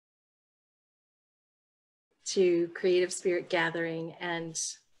to Creative Spirit Gathering. And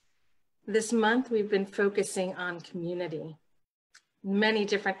this month we've been focusing on community, many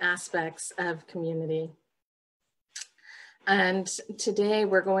different aspects of community. And today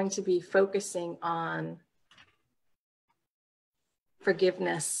we're going to be focusing on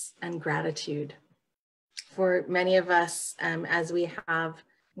forgiveness and gratitude. For many of us, as we have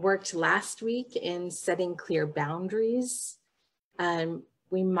worked last week in setting clear boundaries,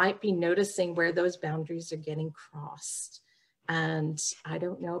 we might be noticing where those boundaries are getting crossed. And I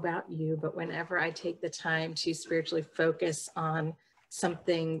don't know about you, but whenever I take the time to spiritually focus on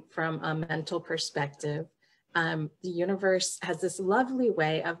something from a mental perspective, the universe has this lovely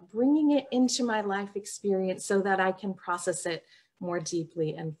way of bringing it into my life experience so that I can process it more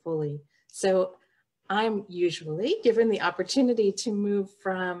deeply and fully. So I'm usually given the opportunity to move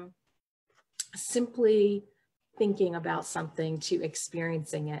from simply thinking about something to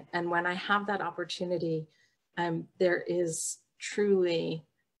experiencing it. And when I have that opportunity, there is truly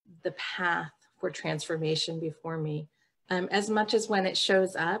the path for transformation before me. As much as when it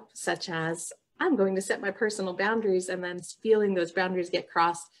shows up, such as I'm going to set my personal boundaries and then feeling those boundaries get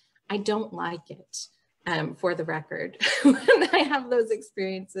crossed, I don't like it, for the record. When I have those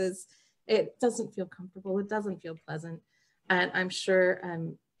experiences, it doesn't feel comfortable. It doesn't feel pleasant. And I'm sure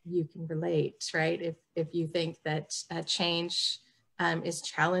you can relate, right? If you think that change is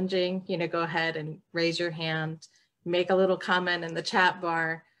challenging, go ahead and raise your hand, make a little comment in the chat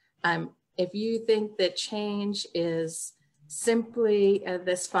bar. If you think that change is simply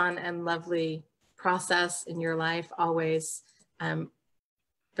this fun and lovely process in your life, always,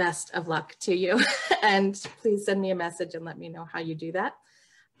 best of luck to you. And please send me a message and let me know how you do that.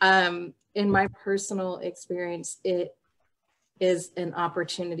 In my personal experience, it is an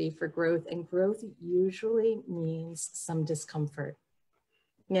opportunity for growth, and growth usually means some discomfort.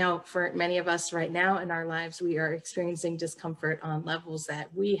 Now, for many of us right now in our lives, we are experiencing discomfort on levels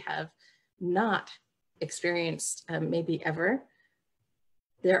that we have not experienced maybe ever.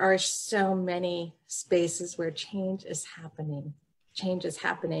 There are so many spaces where change is happening. Change is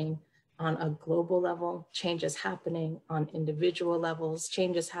happening on a global level, change is happening on individual levels,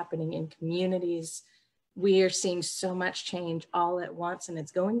 change is happening in communities. We are seeing so much change all at once, and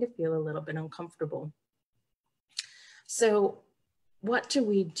it's going to feel a little bit uncomfortable. So what do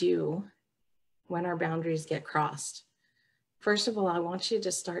we do when our boundaries get crossed? First of all, I want you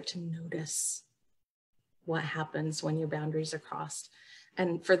to start to notice what happens when your boundaries are crossed.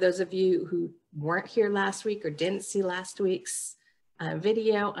 And for those of you who weren't here last week or didn't see last week's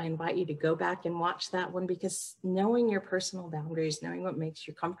video, I invite you to go back and watch that one, because knowing your personal boundaries, knowing what makes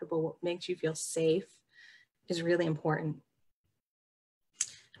you comfortable, what makes you feel safe is really important.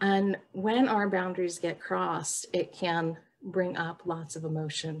 And when our boundaries get crossed, it can bring up lots of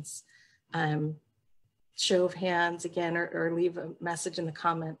emotions. Show of hands again, or leave a message in the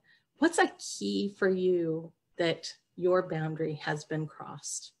comment. What's a key for you that your boundary has been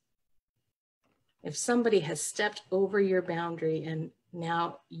crossed? If somebody has stepped over your boundary and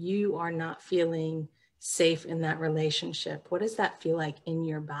now you are not feeling safe in that relationship, what does that feel like in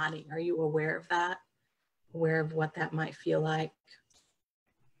your body? Are you aware of that? Aware of what that might feel like?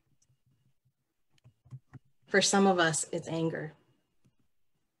 For some of us, it's anger.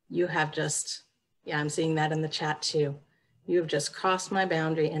 You have just, yeah, I'm seeing that in the chat too. You have just crossed my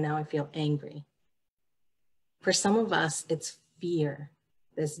boundary and now I feel angry. For some of us, it's fear.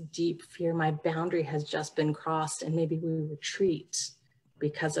 This deep fear, my boundary has just been crossed, and maybe we retreat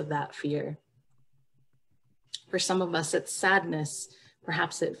because of that fear. For some of us, it's sadness,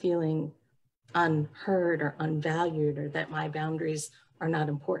 perhaps it feeling unheard or unvalued, or that my boundaries are not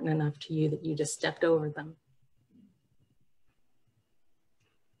important enough to you, that you just stepped over them.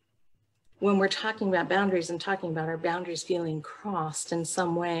 When we're talking about boundaries and talking about our boundaries feeling crossed in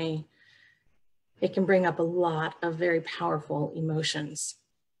some way, it can bring up a lot of very powerful emotions.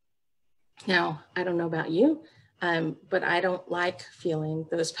 Now, I don't know about you, but I don't like feeling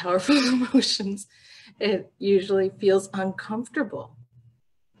those powerful emotions. It usually feels uncomfortable.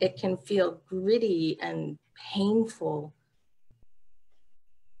 It can feel gritty and painful.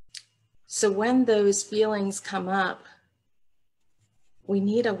 So when those feelings come up, we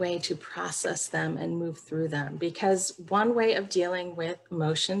need a way to process them and move through them, because one way of dealing with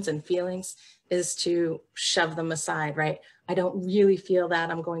emotions and feelings is to shove them aside, right? I don't really feel that,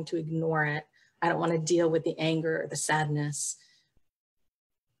 I'm going to ignore it. I don't want to deal with the anger or the sadness.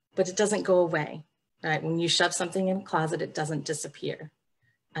 But it doesn't go away, right? When you shove something in a closet, it doesn't disappear.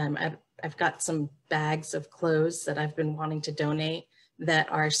 I've got some bags of clothes that I've been wanting to donate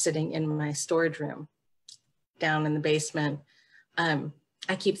that are sitting in my storage room down in the basement.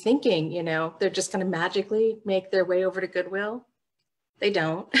 I keep thinking, you know, they're just going to magically make their way over to Goodwill. They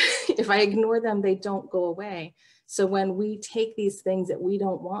don't. If I ignore them, they don't go away. So when we take these things that we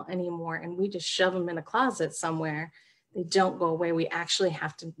don't want anymore and we just shove them in a closet somewhere, they don't go away. We actually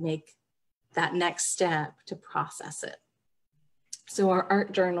have to make that next step to process it. So our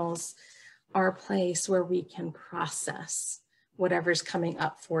art journals are a place where we can process whatever's coming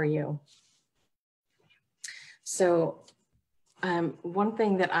up for you. So one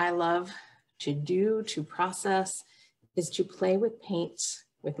thing that I love to do to process is to play with paint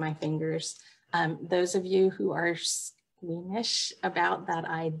with my fingers. Those of you who are squeamish about that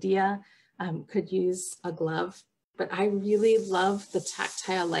idea could use a glove, but I really love the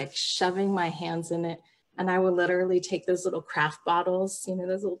tactile, like shoving my hands in it. And I will literally take those little craft bottles, you know,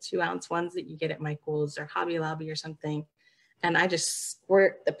 those little 2-ounce ones that you get at Michael's or Hobby Lobby or something. And I just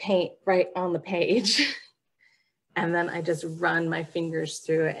squirt the paint right on the page. And then I just run my fingers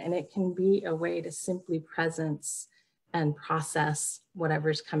through it. And it can be a way to simply presence and process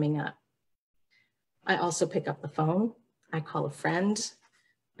whatever's coming up. I also pick up the phone. I call a friend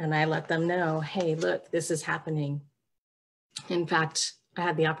and I let them know, hey, look, this is happening. In fact, I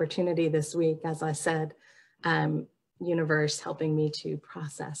had the opportunity this week, as I said, universe helping me to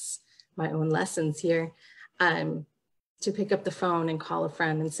process my own lessons here, to pick up the phone and call a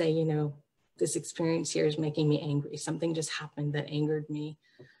friend and say, you know, this experience here is making me angry. Something just happened that angered me.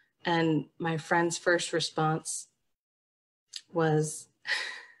 And my friend's first response was,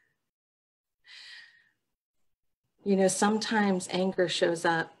 you know, sometimes anger shows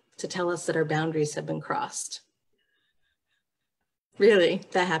up to tell us that our boundaries have been crossed. Really,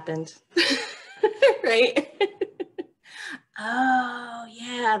 that happened, right? Oh,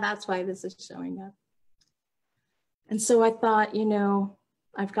 yeah, that's why this is showing up. And so I thought, you know,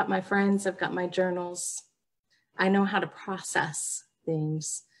 I've got my friends, I've got my journals. I know how to process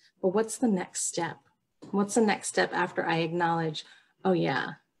things, but what's the next step? What's the next step after I acknowledge, oh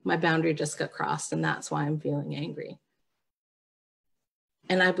yeah, my boundary just got crossed and that's why I'm feeling angry?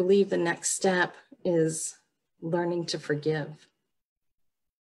 And I believe the next step is learning to forgive.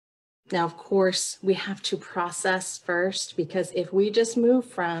 Now, of course, we have to process first, because if we just move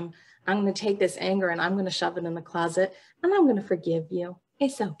from, I'm going to take this anger and I'm going to shove it in the closet and I'm going to forgive you,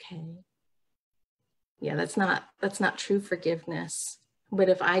 it's okay. Yeah, that's not true forgiveness. But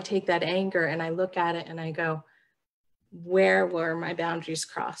if I take that anger and I look at it and I go, where were my boundaries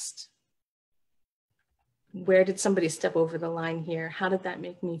crossed? Where did somebody step over the line here? How did that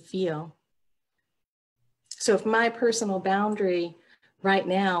make me feel? So if my personal boundary right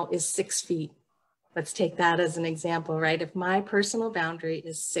now is 6 feet, let's take that as an example, right? If my personal boundary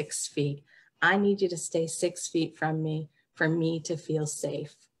is 6 feet, I need you to stay 6 feet from me for me to feel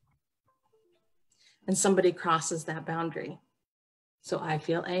safe. And somebody crosses that boundary. So I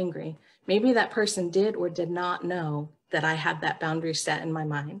feel angry. Maybe that person did or did not know that I had that boundary set in my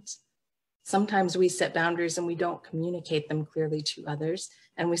mind. Sometimes we set boundaries and we don't communicate them clearly to others,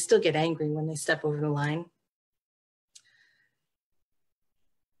 and we still get angry when they step over the line.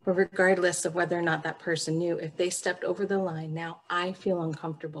 But regardless of whether or not that person knew, if they stepped over the line, now I feel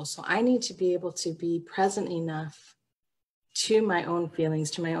uncomfortable. So I need to be able to be present enough to my own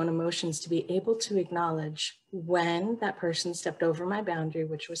feelings, to my own emotions, to be able to acknowledge when that person stepped over my boundary,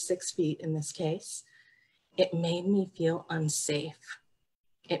 which was 6 feet in this case. It made me feel unsafe.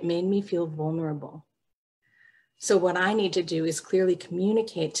 It made me feel vulnerable. So what I need to do is clearly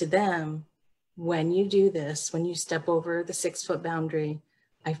communicate to them, when you do this, when you step over the 6-foot boundary,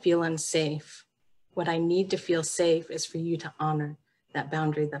 I feel unsafe. What I need to feel safe is for you to honor that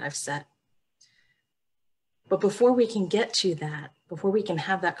boundary that I've set. But before we can get to that, before we can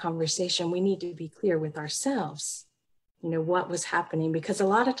have that conversation, we need to be clear with ourselves, you know, what was happening. Because a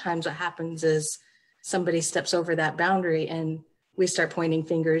lot of times what happens is somebody steps over that boundary and we start pointing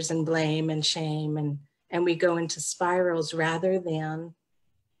fingers and blame and shame, and we go into spirals rather than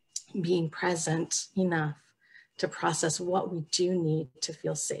being present enough to process what we do need to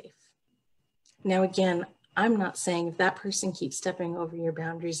feel safe. Now, again, I'm not saying if that person keeps stepping over your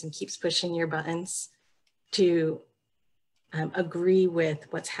boundaries and keeps pushing your buttons to agree with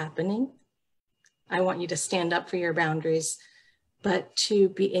what's happening. I want you to stand up for your boundaries, but to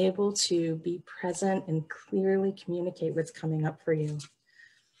be able to be present and clearly communicate what's coming up for you.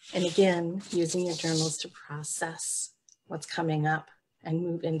 And again, using your journals to process what's coming up and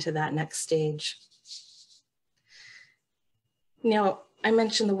move into that next stage. Now, I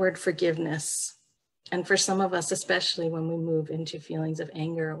mentioned the word forgiveness. And for some of us, especially when we move into feelings of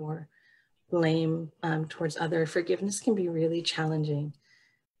anger or blame towards other, forgiveness can be really challenging.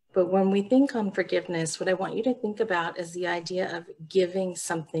 But when we think on forgiveness, what I want you to think about is the idea of giving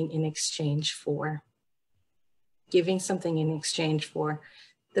something in exchange for. Giving something in exchange for.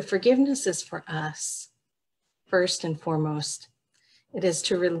 The forgiveness is for us, first and foremost. It is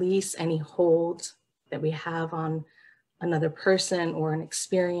to release any hold that we have on another person or an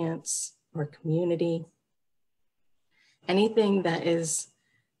experience or community. Anything that is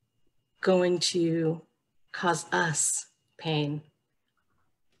going to cause us pain.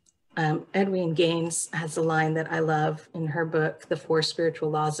 Edwene Gaines has a line that I love in her book, The Four Spiritual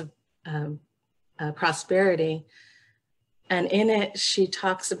Laws of Prosperity. And in it, she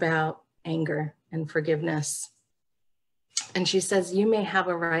talks about anger and forgiveness. And she says, you may have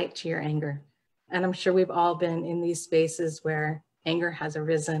a right to your anger. And I'm sure we've all been in these spaces where anger has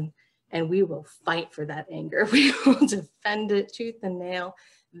arisen, and we will fight for that anger. We will defend it tooth and nail.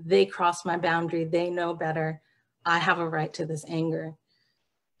 They crossed my boundary. They know better. I have a right to this anger.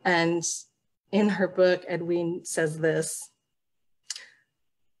 And in her book, Edwene says this: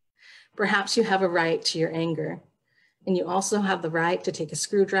 perhaps you have a right to your anger, and you also have the right to take a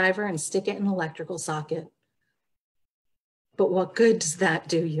screwdriver and stick it in an electrical socket. But what good does that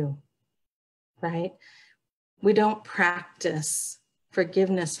do you, right? We don't practice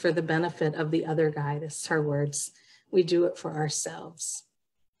forgiveness for the benefit of the other guy. This is her words. We do it for ourselves.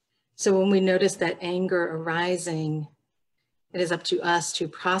 So when we notice that anger arising, it is up to us to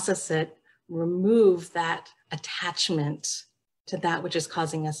process it, remove that attachment to that which is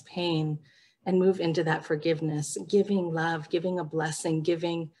causing us pain, and move into that forgiveness, giving love, giving a blessing,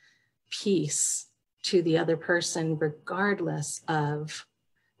 giving peace to the other person, regardless of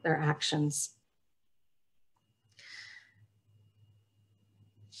their actions.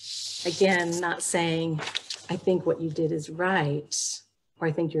 Again, not saying, I think what you did is right, or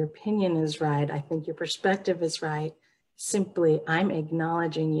I think your opinion is right, I think your perspective is right. Simply, I'm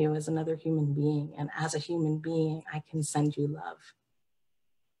acknowledging you as another human being, and as a human being, I can send you love.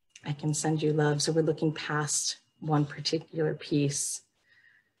 I can send you love. So we're looking past one particular piece.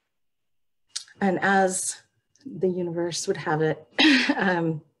 And as the universe would have it,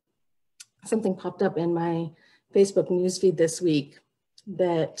 something popped up in my Facebook newsfeed this week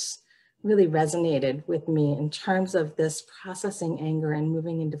that really resonated with me in terms of this processing anger and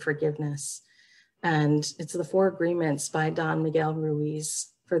moving into forgiveness. And it's the Four Agreements by Don Miguel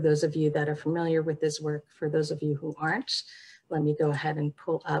Ruiz. For those of you that are familiar with this work, for those of you who aren't, let me go ahead and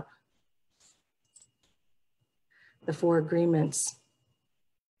pull up the Four Agreements.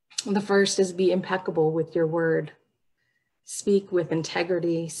 The first is be impeccable with your word. Speak with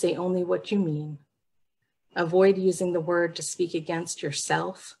integrity, say only what you mean. Avoid using the word to speak against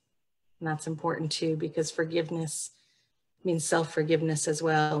yourself. And that's important too, because forgiveness means self-forgiveness as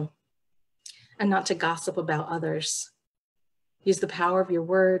well. And not to gossip about others. Use the power of your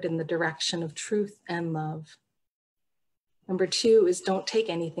word in the direction of truth and love. Number 2 is don't take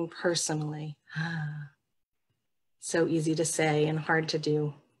anything personally. So easy to say and hard to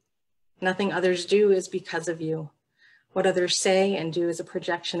do. Nothing others do is because of you. What others say and do is a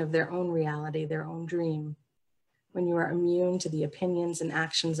projection of their own reality, their own dream. When you are immune to the opinions and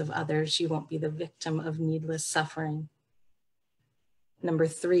actions of others, you won't be the victim of needless suffering. Number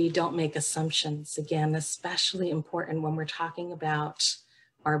 3, don't make assumptions. Again, especially important when we're talking about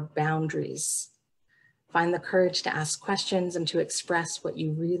our boundaries. Find the courage to ask questions and to express what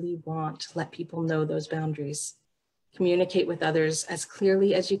you really want. Let people know those boundaries. Communicate with others as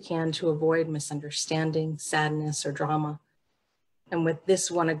clearly as you can to avoid misunderstanding, sadness, or drama. And with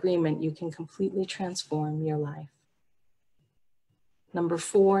this one agreement, you can completely transform your life. Number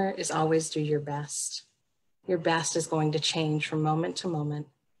 4 is always do your best. Your best is going to change from moment to moment.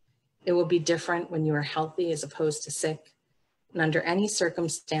 It will be different when you are healthy as opposed to sick. And under any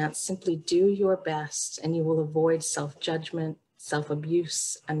circumstance, simply do your best and you will avoid self-judgment,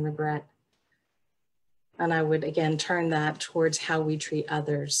 self-abuse, and regret. And I would again turn that towards how we treat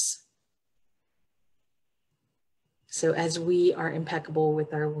others. So as we are impeccable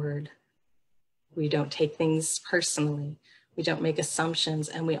with our word, we don't take things personally, we don't make assumptions,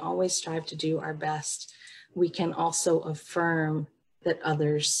 and we always strive to do our best. We can also affirm that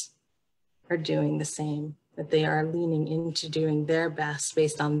others are doing the same, that they are leaning into doing their best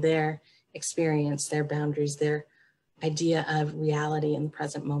based on their experience, their boundaries, their idea of reality in the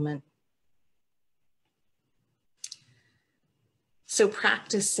present moment. So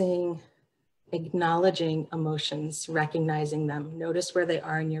practicing acknowledging emotions, recognizing them, notice where they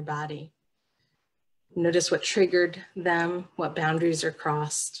are in your body. Notice what triggered them, what boundaries are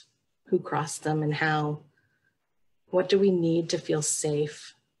crossed, who crossed them and how. What do we need to feel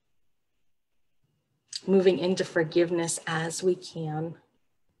safe? Moving into forgiveness as we can.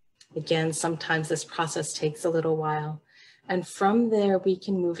 Again, sometimes this process takes a little while. And from there, we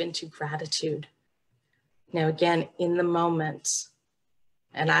can move into gratitude. Now, again, in the moment,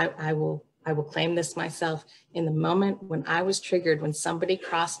 and I will claim this myself, in the moment when I was triggered, when somebody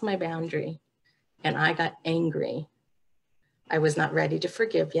crossed my boundary and I got angry, I was not ready to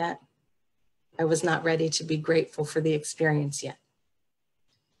forgive yet. I was not ready to be grateful for the experience yet.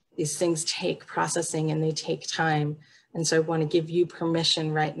 These things take processing and they take time. And so I want to give you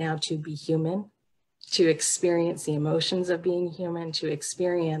permission right now to be human, to experience the emotions of being human, to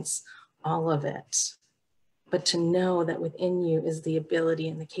experience all of it. But to know that within you is the ability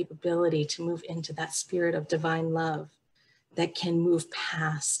and the capability to move into that spirit of divine love that can move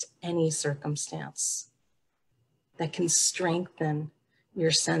past any circumstance, that can strengthen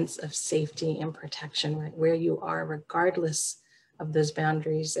your sense of safety and protection right where you are, regardless of those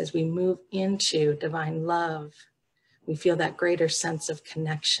boundaries. As we move into divine love, we feel that greater sense of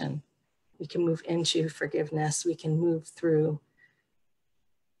connection. We can move into forgiveness. We can move through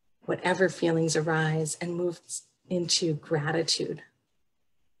whatever feelings arise and move into gratitude.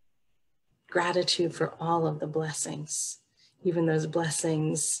 Gratitude for all of the blessings, even those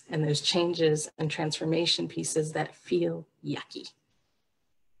blessings and those changes and transformation pieces that feel yucky.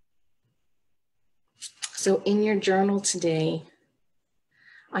 So in your journal today,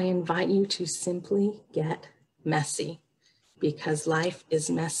 I invite you to simply get messy, because life is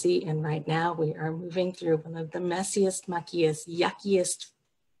messy. And right now we are moving through one of the messiest, muckiest, yuckiest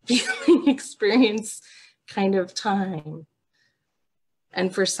feeling experience kind of time.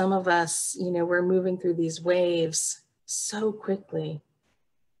 And for some of us, we're moving through these waves so quickly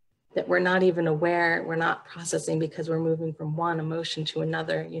that we're not even aware, we're not processing, because we're moving from one emotion to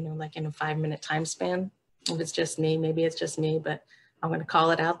another, like in a 5-minute time span. If it's just me, maybe it's just me, but I'm going to call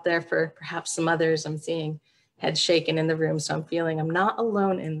it out there for perhaps some others. I'm seeing head shaking in the room, so I'm feeling I'm not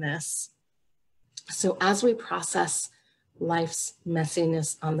alone in this. So as we process life's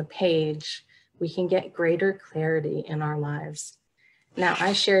messiness on the page, we can get greater clarity in our lives. Now,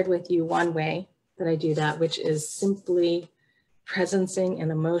 I shared with you one way that I do that, which is simply presencing an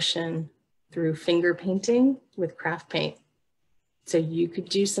emotion through finger painting with craft paint. So you could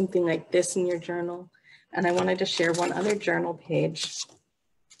do something like this in your journal. And I wanted to share one other journal page.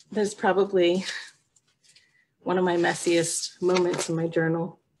 There's probably one of my messiest moments in my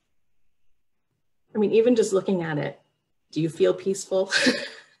journal. I mean, even just looking at it, do you feel peaceful?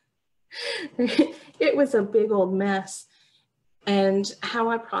 It was a big old mess. And how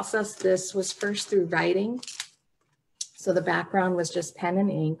I processed this was first through writing. So the background was just pen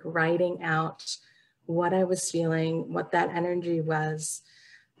and ink, writing out what I was feeling, what that energy was.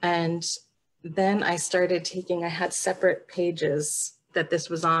 And then I started I had separate pages that this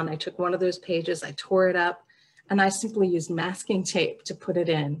was on. I took one of those pages, I tore it up, and I simply used masking tape to put it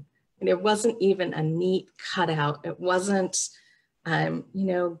in. And it wasn't even a neat cutout. It wasn't,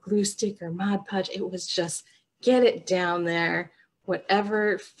 glue stick or Mod Podge. It was just get it down there,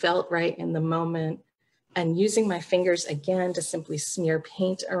 whatever felt right in the moment, and using my fingers again to simply smear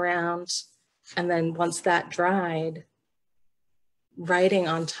paint around. And then once that dried, writing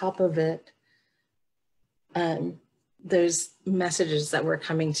on top of it, those messages that were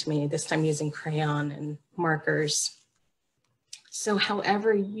coming to me, this time using crayon and markers. So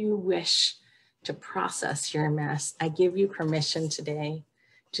however you wish to process your mess, I give you permission today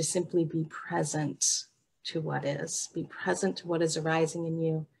to simply be present to what is. Be present to what is arising in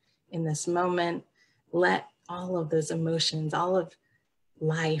you in this moment. Let all of those emotions, all of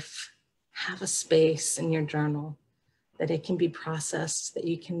life, have a space in your journal that it can be processed, that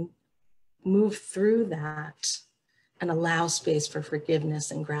you can move through that and allow space for forgiveness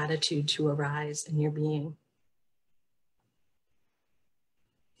and gratitude to arise in your being.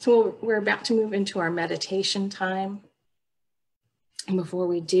 So we're about to move into our meditation time. And before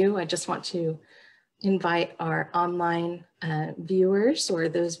we do, I just want to invite our online viewers or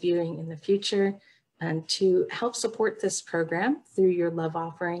those viewing in the future to help support this program through your love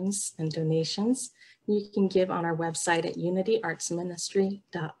offerings and donations. You can give on our website at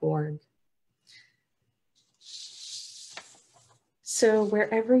unityartsministry.org. So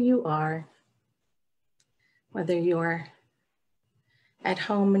wherever you are, whether you're at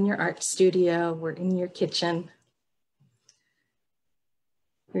home in your art studio or in your kitchen,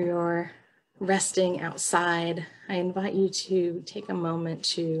 or you're resting outside, I invite you to take a moment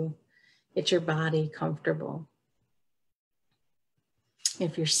to get your body comfortable.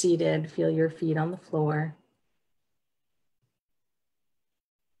 If you're seated, feel your feet on the floor.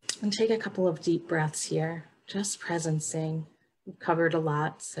 And take a couple of deep breaths here, just presencing. We've covered a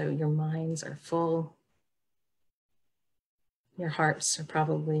lot, so your minds are full. Your hearts are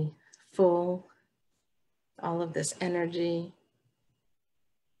probably full, all of this energy.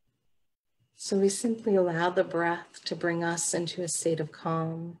 So we simply allow the breath to bring us into a state of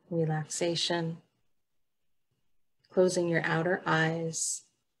calm, relaxation, closing your outer eyes.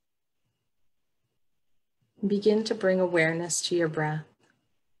 Begin to bring awareness to your breath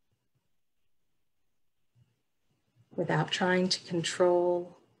without trying to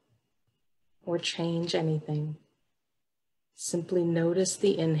control or change anything. Simply notice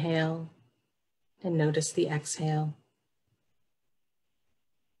the inhale and notice the exhale.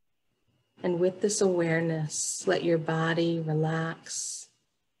 And with this awareness, let your body relax.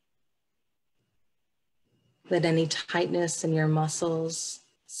 Let any tightness in your muscles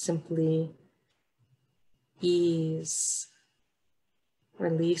simply ease.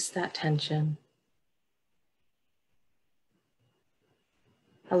 Release that tension.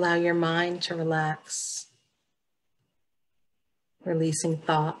 Allow your mind to relax, releasing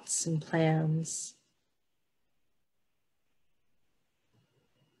thoughts and plans.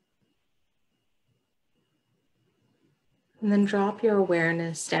 And then drop your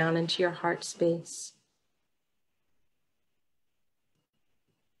awareness down into your heart space.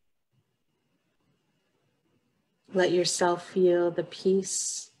 Let yourself feel the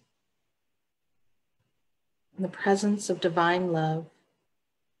peace and the presence of divine love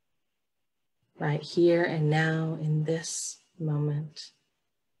right here and now in this moment.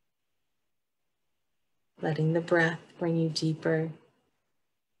 Letting the breath bring you deeper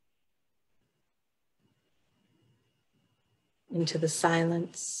into the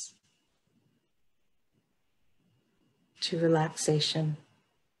silence, to relaxation.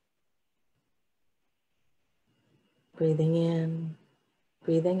 Breathing in,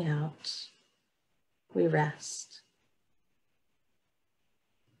 breathing out, we rest.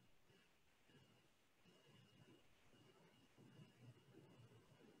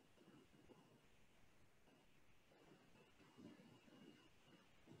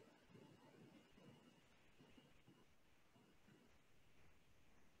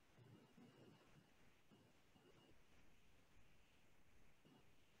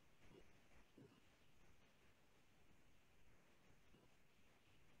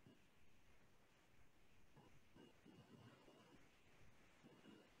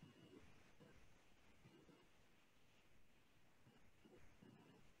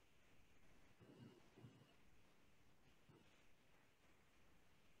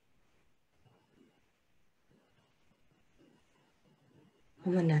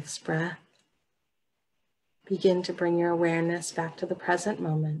 On the next breath, begin to bring your awareness back to the present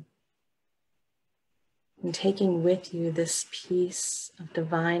moment and taking with you this peace of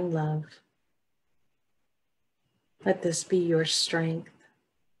divine love. Let this be your strength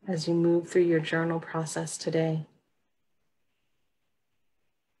as you move through your journal process today,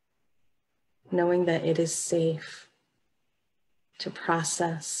 knowing that it is safe to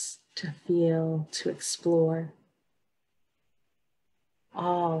process, to feel, to explore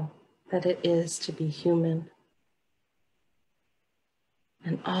all that it is to be human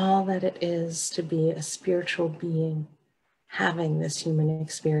and all that it is to be a spiritual being having this human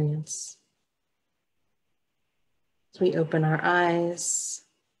experience. As we open our eyes,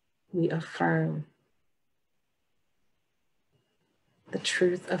 we affirm the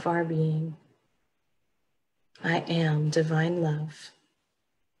truth of our being. I am divine love.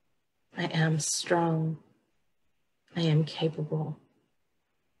 I am strong. I am capable.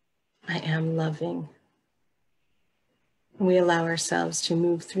 I am loving. We allow ourselves to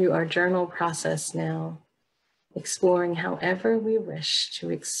move through our journal process now, exploring however we wish to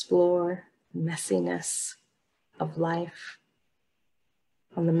explore the messiness of life,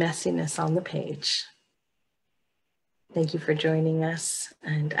 on the messiness on the page. Thank you for joining us,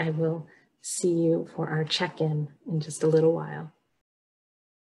 and I will see you for our check-in just a little while.